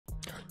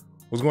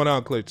What's going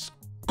on, Clutch?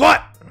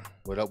 What?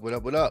 What up, what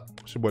up, what up?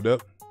 It's your boy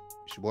Dep.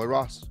 It's your boy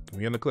Ross.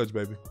 We in the clutch,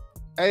 baby.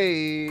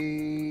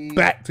 Hey.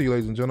 Back to you,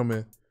 ladies and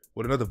gentlemen,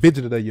 with another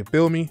video today, you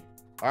feel me?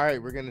 All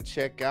right, we're going to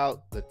check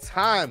out the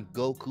time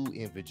Goku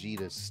and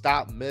Vegeta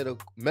stopped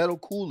Metal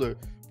Cooler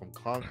from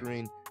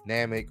conquering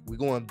Namek. We're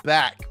going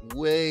back,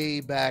 way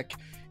back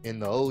in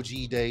the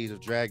OG days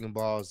of Dragon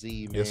Ball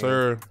Z, man. Yes,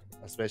 sir.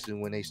 Especially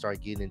when they start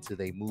getting into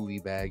their movie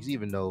bags,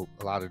 even though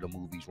a lot of the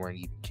movies weren't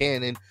even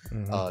canon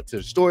to the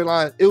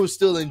storyline, it was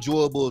still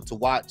enjoyable to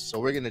watch. So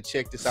we're gonna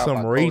check this out.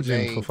 Some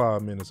raging for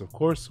 5 minutes. Of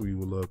course, we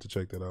would love to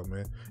check that out,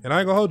 man. And I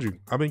ain't gonna hold you.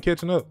 I've been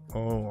catching up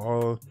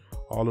on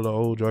all of the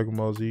old Dragon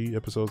Ball Z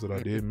episodes that I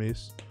did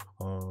miss.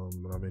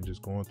 And I've been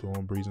just going through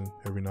them, breezing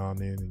every now and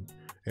then,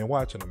 and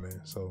watching them,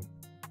 man. So,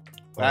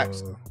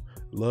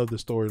 love the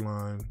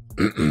storyline.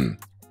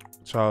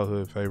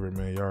 Childhood favorite,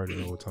 man. You already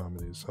know what time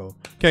it is, so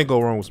can't go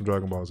wrong with some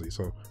Dragon Ball Z.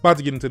 So about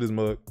to get into this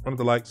mug. Run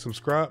the like,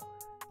 subscribe,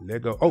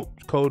 let go. Oh,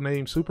 code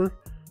name Super.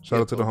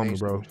 Shout out to the homie,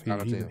 bro.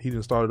 He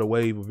done started a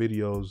wave of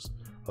videos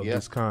of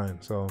this kind.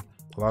 So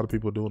a lot of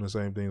people doing the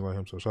same things like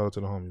him. So shout out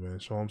to the homie, man.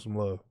 Show him some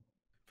love.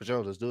 For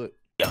sure, let's do it.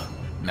 Yeah.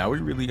 Now we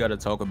really got to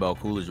talk about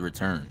Cooler's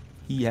return.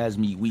 He has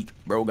me weak.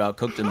 Bro got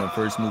cooked in the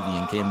first movie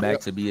and came back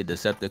to be a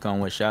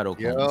Decepticon with shadow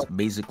clones,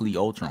 basically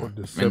Ultron.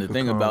 And the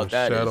thing about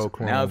that is,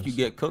 now if you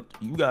get cooked,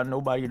 you got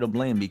nobody to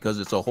blame because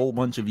it's a whole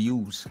bunch of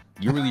yous.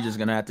 You're really just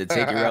gonna have to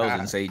take your L's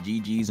and say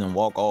GG's and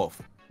walk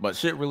off. But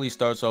shit really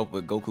starts off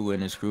with Goku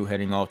and his crew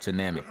heading off to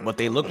Namek. But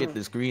they look at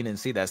the screen and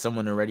see that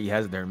someone already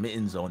has their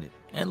mittens on it.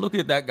 And look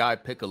at that guy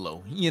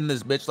Piccolo. He in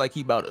this bitch like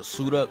he about to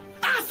suit up.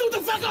 I suit the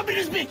fuck up in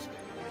this bitch!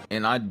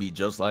 And I'd be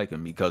just like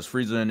him because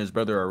Frieza and his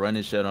brother are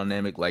running shit on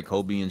Namek like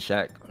Kobe and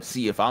Shaq.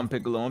 See, if I'm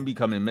Piccolo, I'm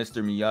becoming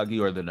Mr. Miyagi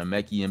or the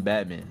Namekian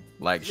Batman.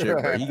 Like, shit,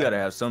 bro, he gotta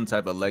have some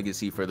type of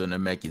legacy for the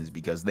Namekians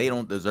because they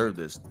don't deserve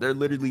this. They're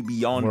literally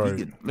beyond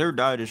vegan. Their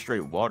diet is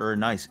straight water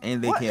and ice,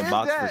 and they can't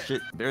box for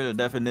shit. They're the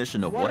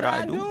definition of what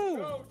I do.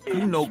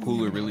 You know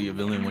Cooler really a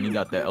villain when he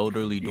got the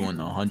elderly doing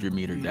the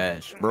 100-meter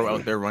dash. Bro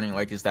out there running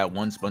like it's that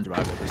one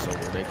SpongeBob episode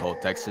where they call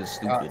Texas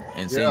stupid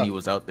and saying he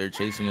was out there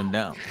chasing him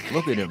down.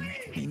 Look at him.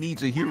 He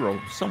needs a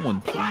hero. Someone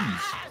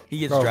please. He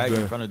gets dragged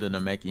in front of the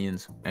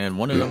Namekians, and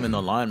one of them in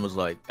the line was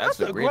like, that's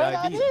a great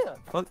idea.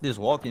 Fuck this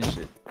walking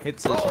shit.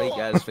 Hits his fake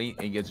ass feet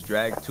and gets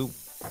dragged too.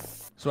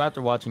 So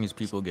after watching his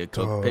people get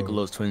cooked,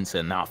 Piccolo's twin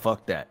said, nah,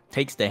 fuck that.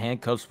 Takes the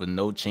handcuffs with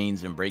no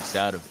chains and breaks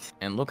out of it.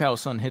 And look how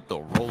Son hit the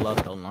roll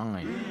up the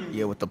line.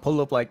 Yeah, with the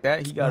pull up like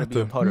that, he gotta be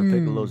a part of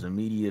Piccolo's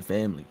immediate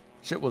family.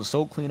 Shit was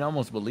so clean, I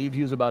almost believed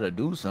he was about to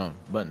do something.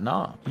 But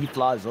nah, he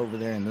flies over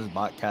there and this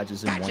bot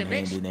catches him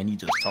one-handed and he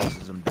just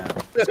tosses him down.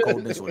 His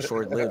coldness was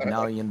short-lived,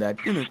 now he in that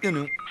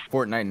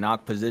Fortnite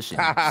knock position.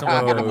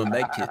 Someone get him a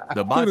med kit.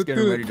 The bot's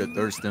getting ready to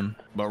thirst him,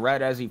 but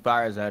right as he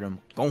fires at him,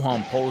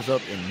 Gohan pulls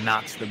up and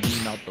knocks the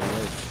beam out the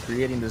way,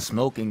 creating the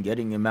smoke and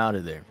getting him out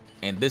of there.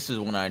 And this is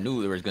when I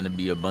knew there was going to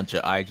be a bunch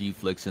of IG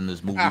flicks in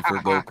this movie for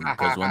Goku,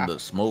 because when the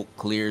smoke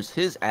clears,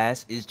 his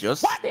ass is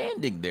just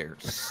standing there,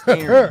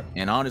 staring.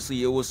 And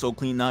honestly, it was so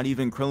clean, not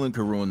even Krillin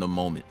could ruin the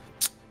moment.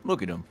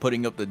 Look at him,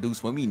 putting up the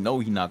deuce when we know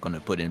he's not going to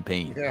put in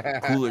pain.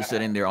 Cooler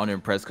sitting there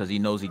unimpressed because he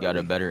knows he got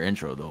a better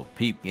intro, though.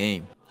 Peep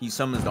game. He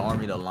summons the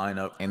army to line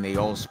up, and they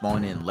all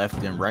spawn in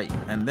left and right.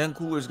 And then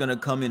Cooler's going to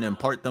come in and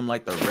part them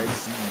like the Red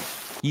Sea.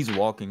 He's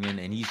walking in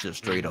and he's just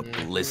straight up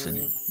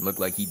glistening. Looked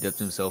like he dipped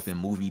himself in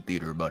movie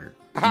theater butter.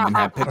 Even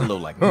had Piccolo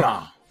like,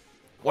 nah,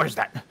 what is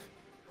that?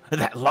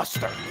 That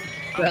luster.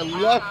 That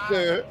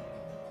luster.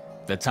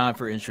 The time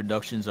for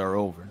introductions are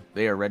over.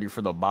 They are ready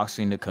for the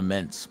boxing to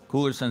commence.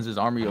 Cooler sends his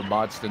army of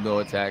bots to go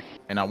attack.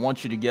 And I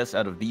want you to guess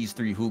out of these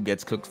three who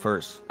gets cooked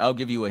first. I'll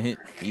give you a hint.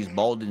 He's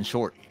bald and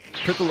short.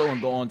 Piccolo and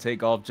Gohan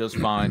take off just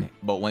fine,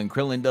 but when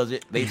Krillin does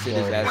it, they sit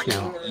his ass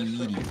down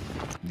immediately.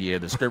 Yeah,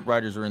 the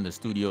scriptwriters are in the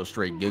studio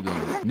straight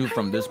giggling. Knew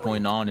from this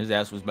point on, his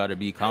ass was about to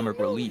be comic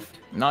relief.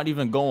 Not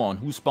even Gohan,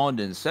 who spawned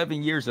in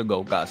 7 years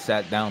ago, got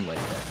sat down like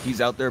that. He's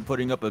out there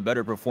putting up a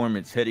better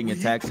performance, hitting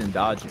attacks and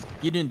dodging.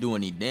 He didn't do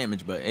any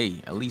damage, but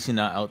hey, at least he's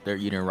not out there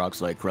eating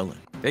rocks like Krillin.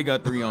 They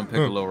got 3 on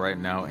Piccolo right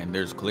now, and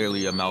there's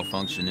clearly a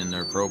malfunction in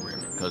their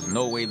programming, because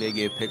no way they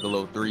gave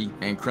Piccolo 3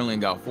 and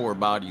Krillin got 4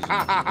 bodies.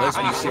 Let's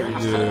be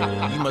serious.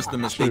 You must have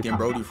mistaken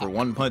Brody for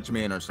One Punch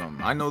Man or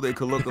something. I know they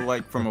could look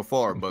alike from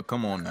afar, but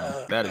come on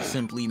now. That is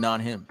simply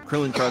not him.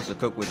 Krillin tries to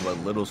cook with what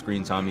little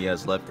screen time he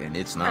has left, and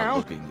it's not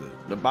looking good.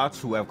 The bots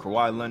who have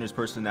Kawhi Leonard's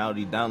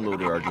personality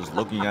downloaded are just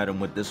looking at him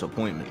with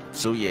disappointment.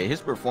 So yeah,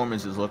 his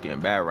performance is looking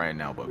bad right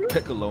now, but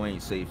Piccolo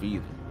ain't safe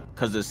either.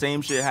 Cause the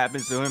same shit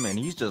happens to him and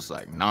he's just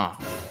like, nah.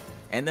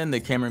 And then the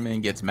cameraman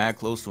gets mad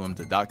close to him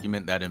to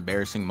document that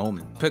embarrassing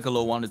moment.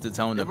 Piccolo wanted to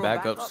tell him to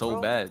back up so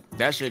bad.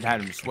 That shit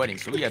had him sweating,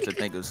 so he had to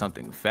think of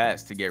something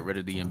fast to get rid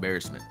of the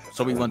embarrassment.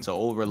 So he went to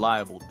old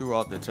reliable, threw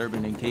off the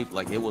turban and cape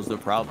like it was the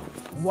problem.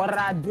 What did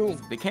I do?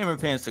 The camera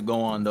pans to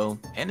Gohan though,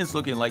 and it's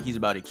looking like he's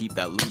about to keep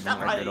that losing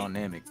record on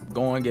Namek.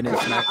 Gohan getting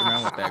smacked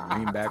around with that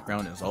green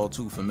background is all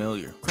too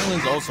familiar.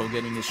 Krillin's also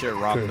getting his shit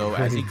rocked though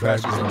as he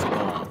crashes into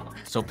Gohan.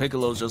 So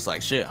Piccolo's just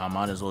like, shit, I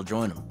might as well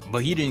join him.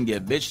 But he didn't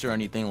get bitched or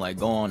anything like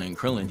Gohan and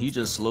Krillin, he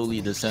just slowly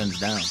descends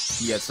down.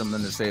 He had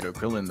something to say to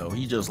Krillin though.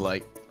 He just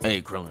like,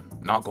 hey Krillin,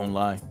 not gonna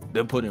lie,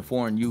 them putting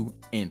 4 on you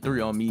and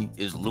 3 on me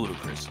is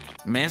ludicrous.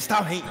 Man,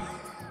 stop hating.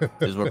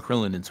 Is what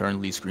Krillin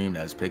internally screamed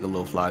as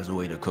Piccolo flies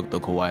away to cook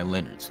the Kawhi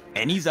Leonards.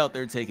 And he's out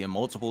there taking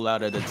multiple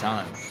out at a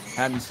time.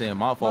 Had me saying,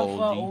 my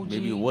fault, OG.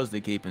 Maybe it was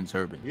the cape and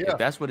turban. Yeah. If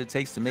that's what it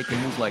takes to make a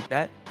move like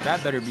that,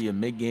 that better be a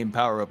mid-game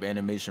power-up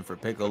animation for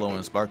Piccolo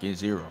and Sparking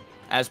Zero.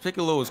 As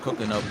Piccolo is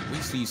cooking up, we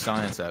see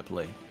science at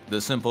play. The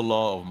simple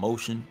law of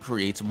motion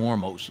creates more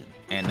motion.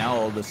 And now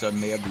all of a sudden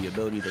they have the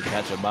ability to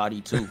catch a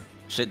body too.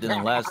 Shit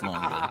didn't last long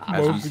though.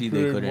 As we see,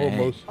 they couldn't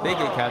hang. They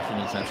get captured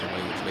in Sensor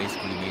Way, which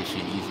basically made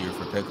shit easier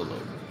for Piccolo.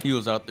 He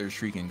was out there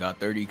shrieking, got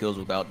 30 kills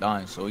without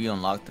dying, so he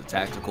unlocked the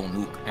tactical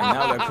nuke. And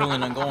now that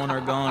Krillin and Gohan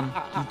are gone,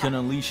 he can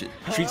unleash it.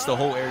 Treats the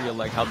whole area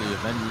like how the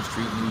Avengers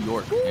treat New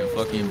York, and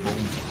fucking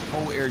boom,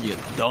 whole area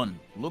done.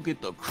 Look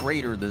at the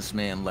crater this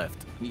man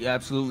left. He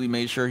absolutely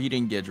made sure he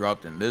didn't get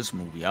dropped in this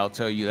movie, I'll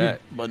tell you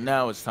that. But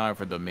now it's time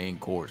for the main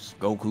course.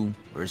 Goku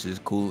versus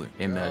Cooler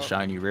in that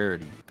shiny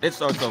rarity. It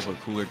starts off with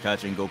Cooler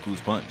catching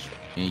Goku's punch.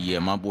 And yeah,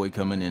 my boy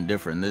coming in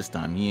different this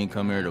time. He ain't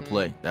come here to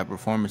play. That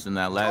performance in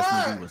that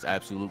last movie was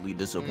absolutely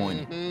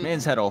disappointing.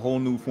 Man's had a whole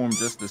new form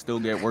just to still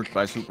get worked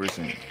by Super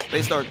Saiyan.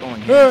 They start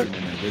throwing hands in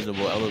an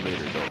invisible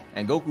elevator though.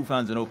 And Goku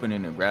finds an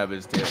opening and grabs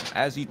his tail.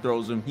 As he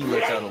throws him, he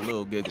lets out a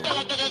little giggle,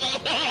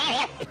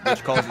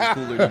 which causes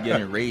Cooler to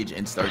get enraged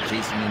and start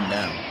chasing him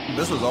down.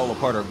 This was all a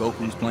part of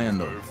Goku's plan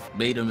though.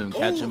 Bait him and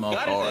catch him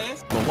off guard.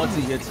 But once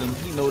he hits him,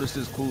 he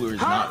notices Cooler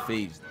is not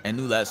phased and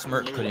knew that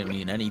smirk couldn't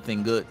mean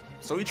anything good.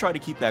 So he tried to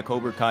keep that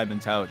Cobra Kai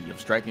mentality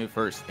of striking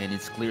first, and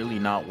it's clearly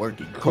not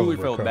working. Cooler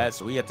felt bad,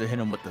 so he had to hit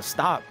him with the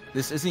stop.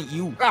 This isn't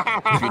you.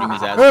 Treating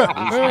his ass like a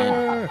loose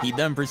man. He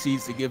then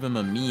proceeds to give him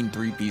a mean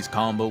 3-piece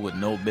combo with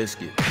no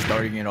biscuit,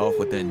 starting it off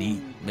with a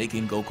knee,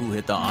 making Goku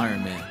hit the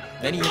Iron Man.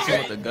 Then he hits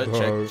him with a gut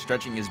check,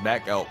 stretching his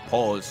back out,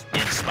 pause,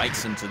 and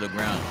spikes him to the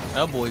ground.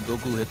 That boy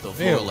Goku hit the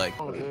floor like,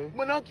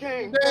 when I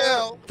came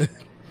down.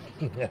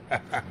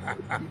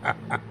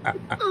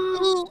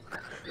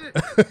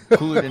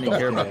 Cooler didn't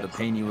care about the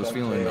pain he was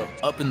feeling though.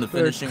 Up in the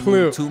finishing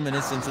move, 2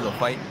 minutes into the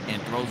fight,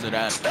 and throws it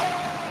at him.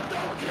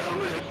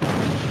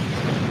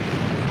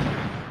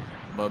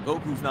 But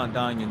Goku's not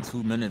dying in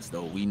 2 minutes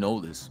though, we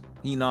know this.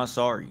 He not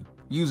sorry.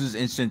 Uses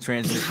instant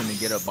transmission to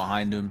get up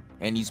behind him,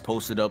 and he's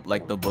posted up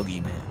like the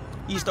boogeyman.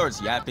 He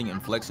starts yapping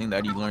and flexing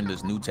that he learned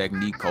this new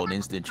technique called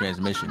instant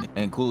transmission,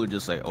 and Cooler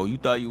just like, oh, you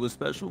thought you was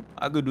special?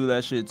 I could do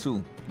that shit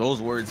too. Those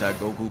words had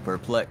Goku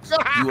perplexed.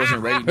 He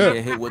wasn't ready to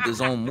get hit with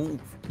his own move.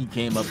 He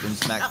came up and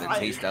smacked the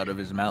taste out of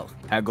his mouth.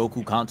 Had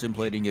Goku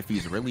contemplating if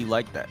he's really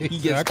like that. He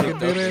gets kicked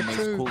up and makes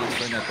Cooler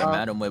turn at the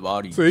Madam Web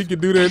audience. So he can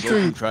do that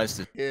too. Tries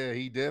to yeah,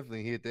 he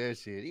definitely hit that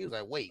shit. He was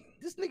like, wait,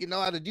 this nigga know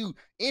how to do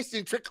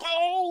instant trick.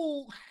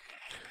 Oh!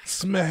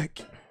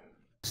 Smack.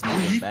 Snap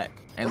him back.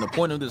 And the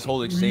point of this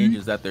whole exchange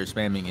is that they're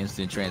spamming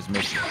instant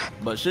transmission.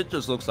 But shit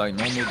just looks like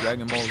normal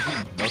Dragon Ball Z.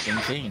 Nothing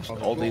changed.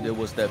 All they did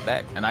was step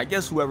back. And I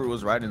guess whoever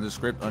was writing the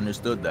script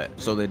understood that.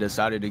 So they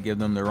decided to give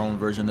them their own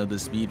version of the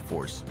Speed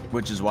Force.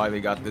 Which is why they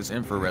got this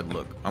infrared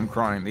look. I'm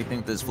crying. They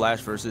think this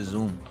Flash versus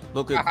Zoom.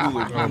 Look at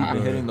Cooler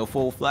even hitting the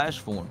full Flash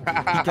form.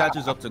 He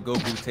catches up to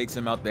Goku, takes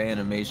him out the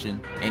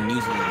animation, and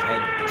uses his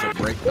head to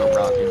break the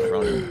rock in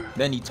front of him.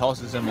 Then he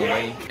tosses him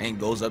away and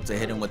goes up to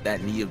hit him with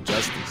that knee of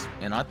justice.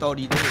 And I thought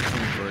he did it to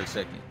him for a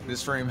second.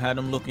 This frame had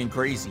him looking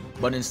crazy,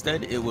 but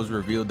instead it was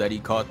revealed that he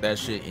caught that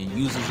shit and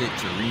uses it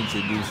to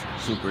reintroduce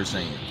Super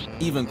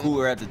Saiyan. Even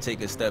Cooler had to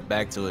take a step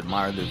back to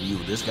admire the view.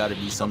 This gotta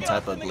be some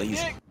type of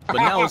glazing. But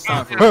now it's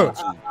time for round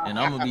 2, and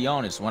I'm gonna be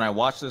honest, when I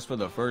watched this for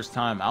the first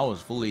time, I was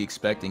fully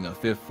expecting a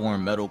 5th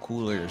form Metal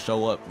Cooler to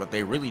show up, but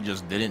they really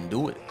just didn't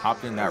do it.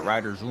 Hopped in that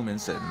writer's room and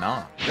said,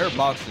 nah, they're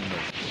boxing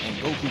though, and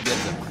Goku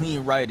gets a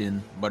clean right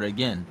in, but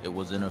again, it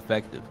was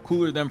ineffective.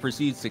 Cooler then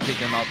proceeds to kick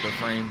him out the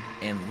frame,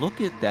 and look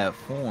at that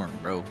form,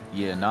 bro.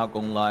 Yeah, not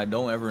gonna lie,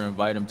 don't ever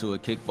invite him to a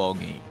kickball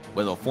game.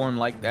 With a form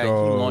like that, you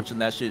launching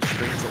that shit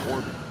straight to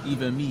orbit.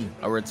 Even me,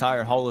 a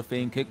retired Hall of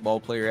Fame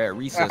kickball player at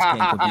recess,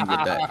 can't compete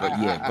with that. But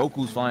yeah,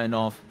 Goku's flying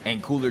off,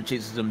 and Cooler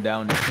chases him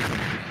down and kicks him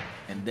again.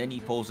 And then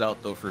he pulls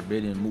out the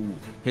forbidden move,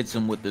 hits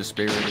him with the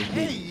spirit of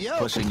Lee,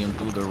 pushing him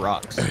through the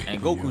rocks.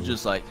 And Goku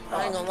just like,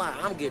 I ain't gonna lie,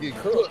 I'm getting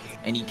cooked.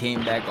 And he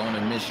came back on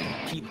a mission,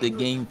 keep the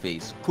game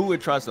face. Cooler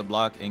tries to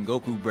block, and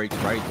Goku breaks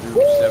right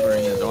through,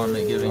 severing his arm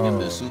and giving him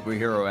the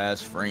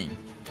superhero-ass frame.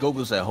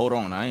 Goku said, hold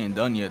on, I ain't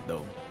done yet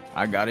though.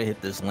 I gotta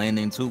hit this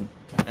landing too.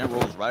 And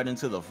rolls right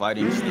into the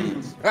fighting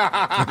stage.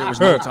 There was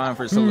no time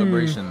for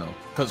celebration though,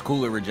 cause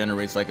Cooler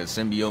regenerates like a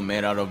symbiote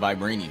made out of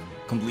vibranium,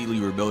 completely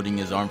rebuilding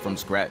his arm from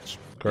scratch.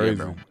 Crazy.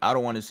 Yeah, bro. I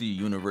don't want to see a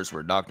universe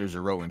where Dr.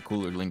 Zero and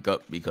Cooler link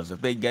up, because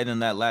if they get in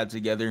that lab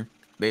together,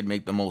 they'd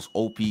make the most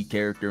OP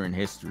character in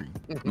history.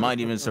 Might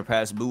even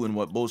surpass Boo in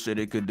what bullshit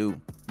it could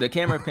do. The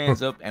camera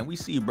pans up and we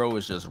see bro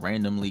is just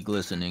randomly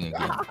glistening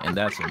again, and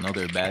that's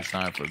another bad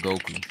sign for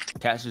Goku.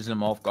 Catches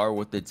him off guard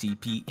with the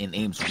TP and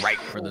aims right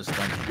for the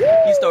stomach.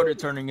 He started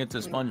turning into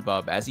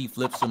SpongeBob as he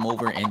flips him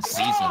over and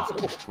seasons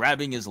him,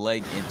 grabbing his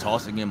leg and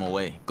tossing him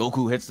away.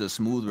 Goku hits the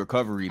smooth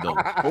recovery though,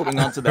 holding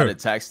onto that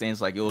attack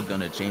stance like it was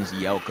gonna change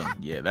the outcome.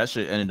 Yeah, that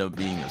shit ended up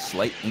being a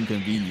slight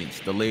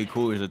inconvenience. Delayed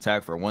Cooler's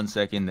attack for 1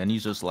 second, then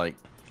he's just like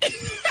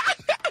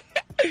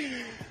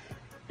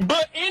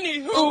but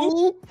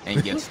anywho,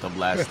 and gets the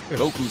blast.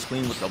 Goku's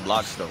clean with the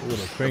blocks though,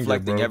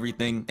 deflecting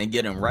everything and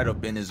getting right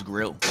up in his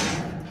grill.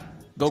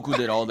 Goku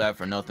did all that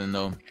for nothing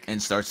though,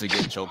 and starts to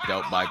get choked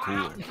out by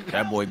Cooler.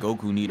 That boy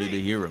Goku needed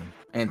a hero.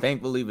 And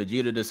thankfully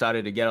Vegeta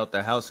decided to get out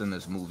the house in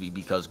this movie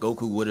because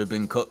Goku would have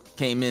been cooked.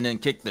 Came in and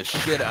kicked the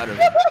shit out of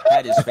him,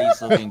 had his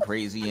face looking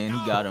crazy, and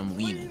he got him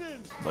leaning.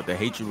 But the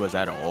hatred was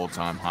at an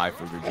all-time high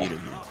for Vegeta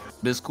here.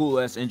 This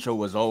cool-ass intro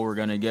was all we're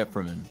gonna get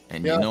from him.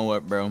 And you know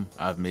what, bro?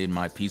 I've made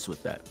my peace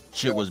with that.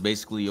 Shit was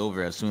basically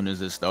over as soon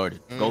as it started.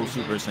 Goes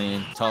Super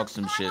Saiyan, talks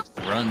some shit,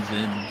 runs in,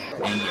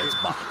 and gets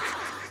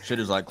bopped. Shit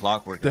is like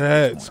clockwork.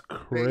 That's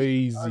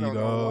crazy,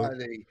 dog.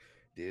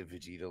 Did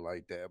Vegeta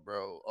like that,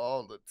 bro?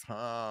 All the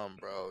time,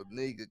 bro.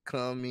 Nigga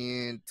come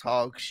in,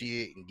 talk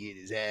shit, and get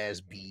his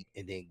ass beat,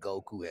 and then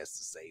Goku has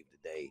to save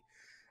the day.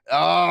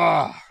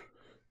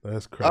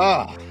 That's crazy,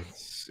 man.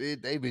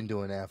 Shit, they've been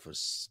doing that for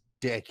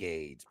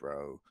decades,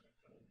 bro.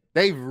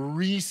 They've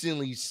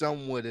recently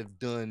somewhat have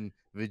done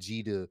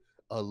Vegeta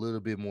a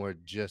little bit more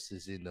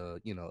justice in the,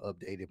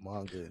 updated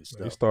manga and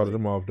stuff. They started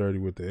him off dirty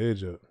with the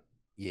edge up.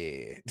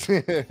 Yeah.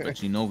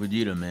 But you know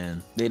Vegeta,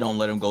 man, they don't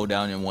let him go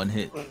down in one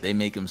hit. They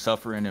make him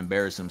suffer and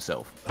embarrass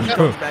himself. He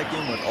comes back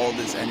in with all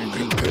this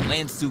energy,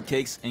 lands 2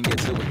 kicks, and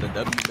gets hit with the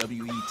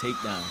WWE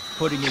takedown,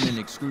 putting him in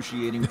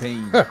excruciating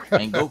pain.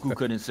 And Goku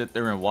couldn't sit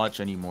there and watch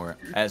anymore.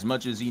 As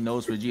much as he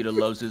knows Vegeta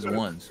loves his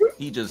ones,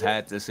 he just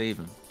had to save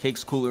him.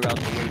 Kicks Cooler out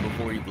the way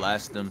before he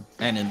blasts him.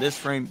 And in this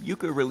frame, you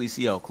could really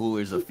see how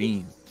Cooler's a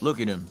fiend. Look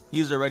at him.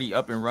 He's already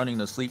up and running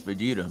to sleep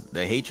Vegeta.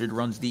 The hatred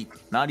runs deep.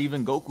 Not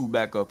even Goku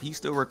back up. He's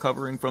still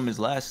recovering from his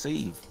last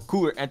save.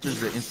 Cooler enters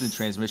the instant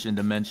transmission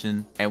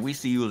dimension, and we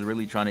see he was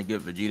really trying to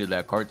give Vegeta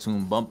that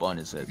cartoon bump on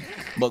his head.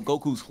 But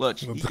Goku's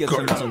clutch. He gets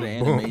him out of the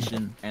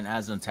animation and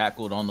has him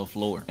tackled on the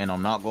floor. And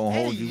I'm not gonna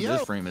hold you.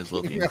 This frame is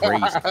looking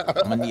crazy.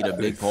 I'm gonna need a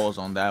big pause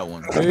on that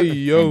one. Hey,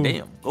 yo. And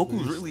damn,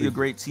 Goku's really a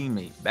great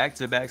teammate.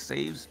 Back-to-back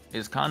saves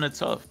is kind of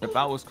tough. If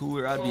I was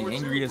Cooler, I'd be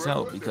angry as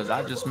hell because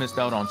I just missed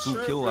out on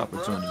 2 kill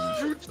opportunities.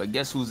 But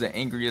guess who's the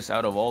angriest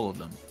out of all of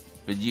them?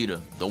 Vegeta,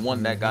 the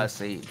one that got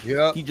saved.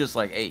 He just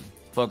like, hey,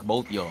 fuck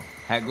both y'all.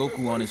 Had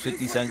Goku on his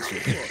 50-cent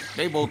shit.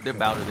 They both dip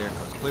out of there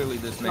because clearly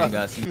this man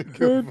got seen.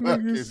 Good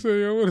nigga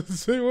say, I want to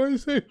say, why you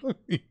say fuck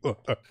me?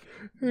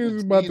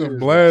 He's about to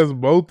blast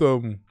both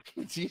of them.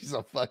 She's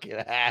a fucking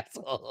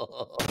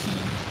asshole.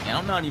 And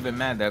I'm not even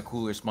mad that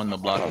Cooler spun the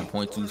block in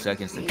 0.2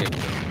 seconds to kick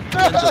him.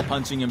 Ends up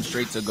punching him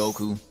straight to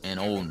Goku. And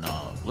oh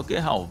nah, look at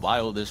how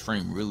vile this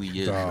frame really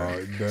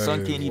is.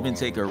 Son can't even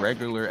take a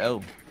regular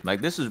L. Like,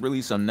 this is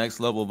really some next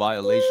level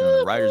violation.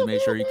 The writers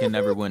made sure he can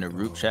never win a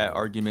group chat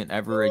argument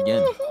ever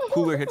again.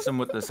 Cooler hits him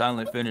with the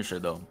silent finisher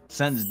though.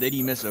 Sends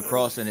Diddy miss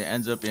across and it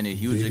ends up in a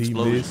huge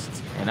explosion.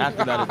 And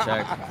after that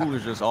attack,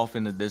 Cooler's just off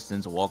in the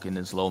distance walking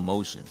in slow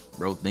motion.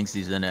 Bro thinks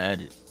he's in the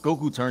edit.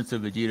 Goku turns to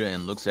Vegeta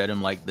and looks at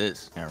him like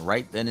this. And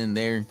right then and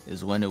there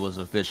is when it was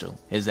official.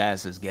 His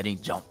ass is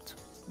getting jumped.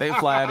 They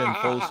fly at him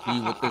full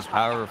speed with this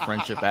power of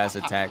friendship ass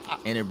attack,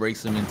 and it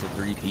breaks him into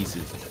 3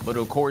 pieces. But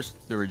of course,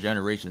 the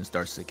regeneration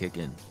starts to kick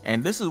in.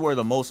 And this is where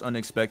the most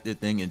unexpected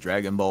thing in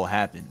Dragon Ball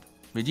happened.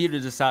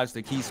 Vegeta decides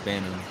to key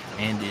spam him,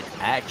 and it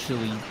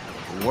actually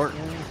worked.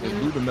 It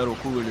blew the Metal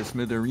Cooler to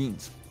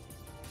smithereens.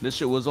 This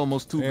shit was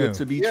almost too good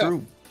to be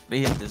true. They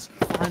hit this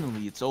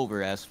finally it's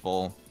over ass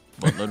fall,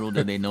 but little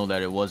did they know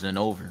that it wasn't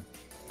over.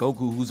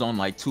 Goku, who's on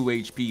like 2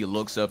 HP,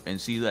 looks up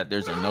and sees that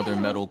there's another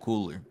Metal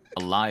Cooler,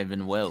 alive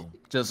and well,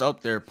 just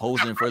up there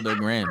posing for the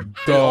gram.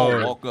 They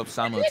all walk up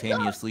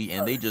simultaneously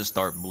and they just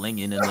start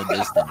blinging in the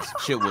distance.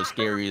 Shit was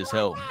scary as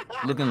hell,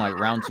 looking like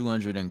round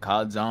 200 in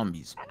COD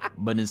Zombies,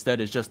 but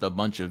instead it's just a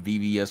bunch of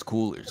VVS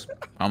coolers.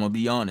 I'ma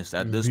be honest,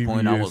 at this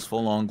point I was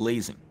full on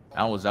glazing.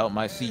 I was out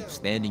my seat,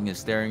 standing and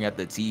staring at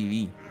the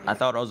TV. I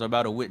thought I was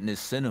about to witness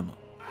cinema.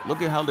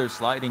 Look at how they're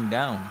sliding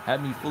down.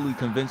 Had me fully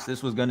convinced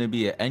this was gonna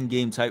be an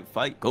endgame type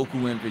fight.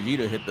 Goku and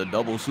Vegeta hit the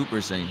double Super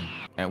Saiyan.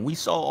 And we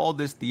saw all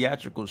this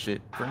theatrical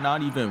shit for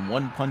not even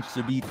 1 punch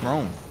to be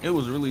thrown. It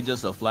was really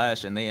just a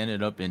flash and they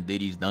ended up in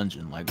Diddy's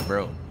dungeon. Like,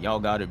 bro,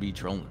 y'all gotta be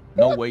trolling.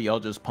 No way y'all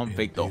just pump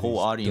fake the whole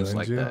audience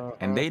like that.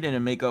 And they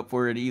didn't make up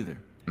for it either.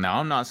 Now,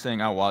 I'm not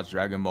saying I watch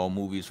Dragon Ball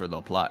movies for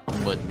the plot,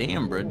 but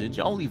damn, bro, did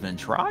y'all even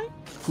try?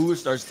 Cooler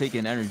starts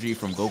taking energy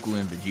from Goku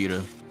and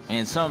Vegeta,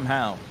 and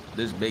somehow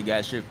this big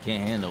ass ship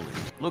can't handle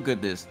it. Look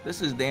at this.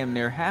 This is damn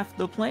near half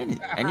the planet.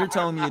 And you're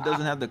telling me it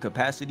doesn't have the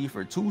capacity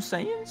for 2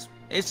 Saiyans?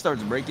 It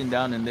starts breaking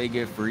down and they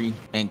get free,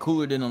 and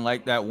Cooler didn't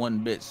like that one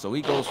bit, so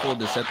he goes full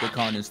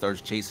Decepticon and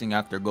starts chasing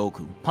after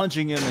Goku,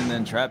 punching him and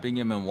then trapping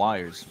him in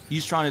wires.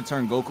 He's trying to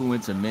turn Goku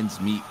into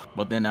minced meat,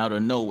 but then out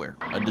of nowhere,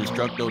 a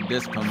Destructo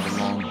Disc comes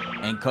along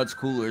and cuts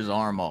Cooler's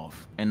arm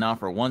off, and not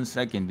for 1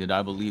 second did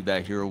I believe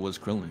that hero was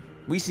Krillin.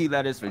 We see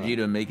that as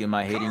Vegeta making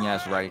my hating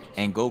ass right,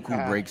 and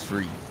Goku breaks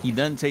free. He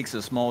then takes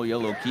a small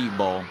yellow key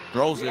ball,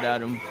 throws it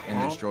at him,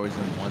 and destroys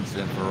him once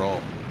and for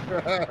all.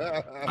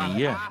 And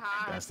yeah,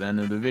 that's the end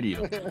of the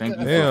video. Thank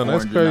you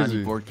for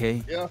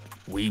 494K. Yeah.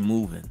 We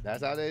moving.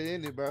 That's how they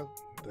ended, bro.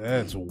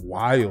 That's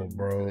wild,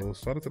 bro.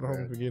 Shout out to the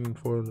homie for getting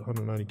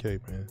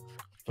 490K, man.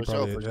 He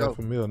probably half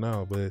a mil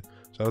now, but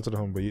shout out to the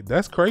homie. But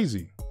that's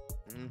crazy.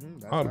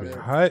 That would have been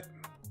hot.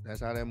 That's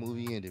how that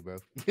movie ended, bro.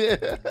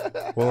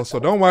 Well, so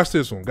don't watch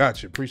this one.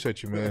 Gotcha.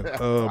 Appreciate you, man.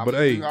 But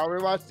hey, you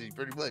already watched it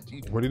pretty much.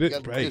 What did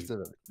it? Hey,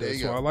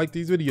 that's why I like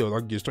these videos. I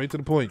can get straight to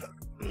the point.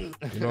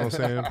 You know what I'm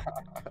saying?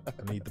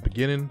 I need the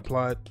beginning,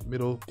 plot,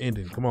 middle,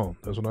 ending. Come on,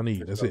 that's what I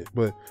need. That's it.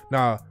 But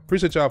nah,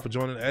 appreciate y'all for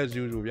joining. As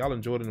usual, if y'all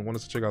enjoyed it and want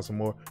us to check out some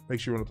more, make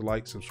sure you run up the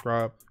like,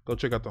 subscribe. Go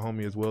check out the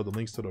homie as well. The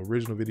links to the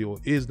original video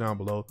is down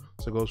below.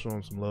 So go show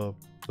him some love.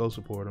 Go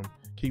support him.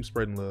 Keep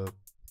spreading love.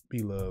 Be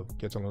love.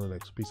 Catch y'all on the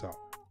next. Peace out.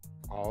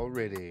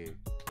 Already.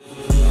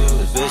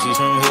 The bitch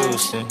from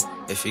Houston.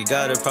 If you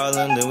got a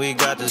problem, then we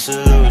got the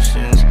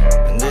solutions.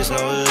 And there's no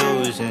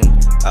illusion.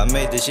 I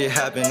made this shit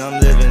happen, I'm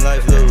living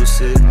life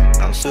lucid.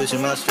 I'm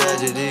switching my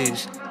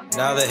strategies.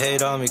 Now they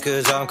hate on me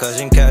cause I'm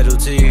causing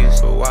casualties.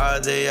 But why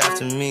are they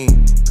after me?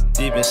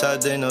 Deep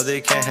inside they know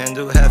they can't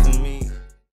handle half of me.